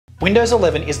Windows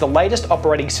 11 is the latest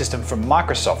operating system from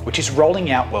Microsoft, which is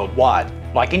rolling out worldwide.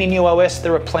 Like any new OS,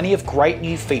 there are plenty of great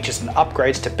new features and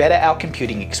upgrades to better our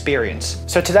computing experience.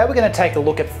 So today we're going to take a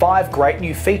look at 5 great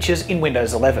new features in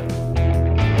Windows 11.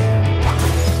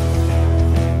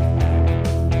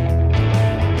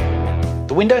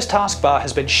 The Windows taskbar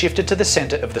has been shifted to the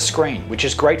center of the screen, which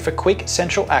is great for quick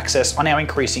central access on our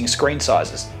increasing screen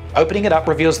sizes. Opening it up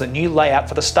reveals the new layout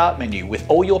for the Start menu, with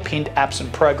all your pinned apps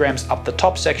and programs up the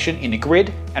top section in a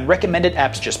grid and recommended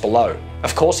apps just below.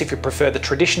 Of course, if you prefer the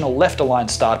traditional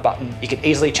left-aligned Start button, you can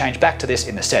easily change back to this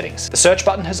in the settings. The search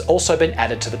button has also been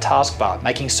added to the taskbar,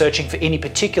 making searching for any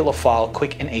particular file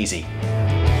quick and easy.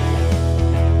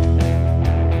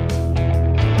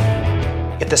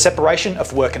 If the separation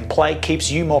of work and play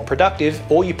keeps you more productive,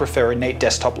 or you prefer a neat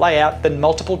desktop layout, then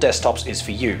multiple desktops is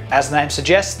for you. As the name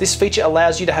suggests, this feature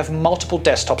allows you to have multiple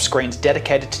desktop screens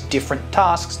dedicated to different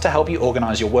tasks to help you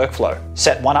organize your workflow.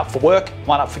 Set one up for work,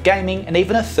 one up for gaming, and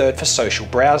even a third for social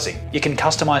browsing. You can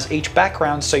customize each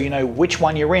background so you know which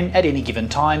one you're in at any given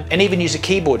time, and even use a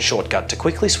keyboard shortcut to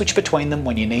quickly switch between them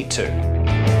when you need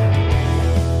to.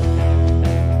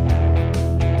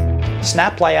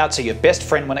 Snap layouts are your best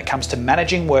friend when it comes to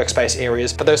managing workspace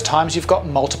areas for those times you've got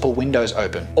multiple windows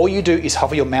open. All you do is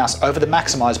hover your mouse over the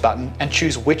Maximize button and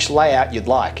choose which layout you'd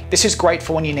like. This is great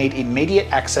for when you need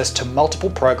immediate access to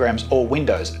multiple programs or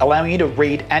windows, allowing you to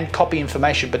read and copy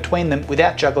information between them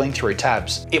without juggling through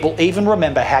tabs. It will even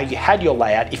remember how you had your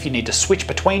layout if you need to switch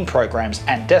between programs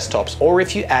and desktops, or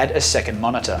if you add a second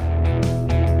monitor.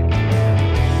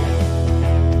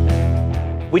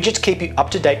 Widgets keep you up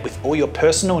to date with all your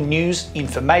personal news,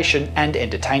 information, and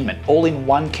entertainment, all in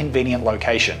one convenient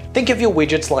location. Think of your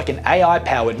widgets like an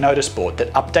AI-powered notice board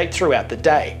that update throughout the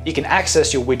day. You can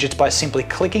access your widgets by simply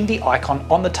clicking the icon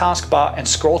on the taskbar and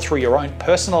scroll through your own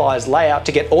personalized layout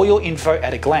to get all your info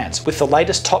at a glance, with the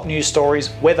latest top news stories,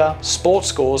 weather, sports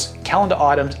scores, calendar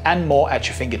items, and more at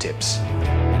your fingertips.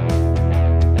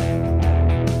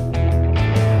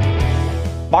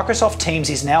 Microsoft Teams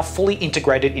is now fully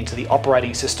integrated into the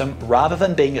operating system rather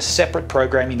than being a separate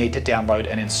program you need to download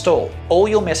and install. All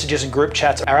your messages and group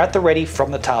chats are at the ready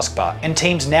from the taskbar, and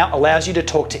Teams now allows you to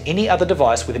talk to any other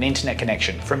device with an internet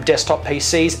connection, from desktop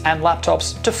PCs and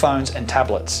laptops to phones and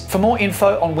tablets. For more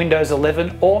info on Windows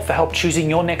 11 or for help choosing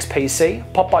your next PC,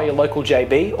 pop by your local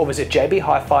JB or visit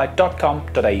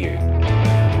jbhifi.com.au.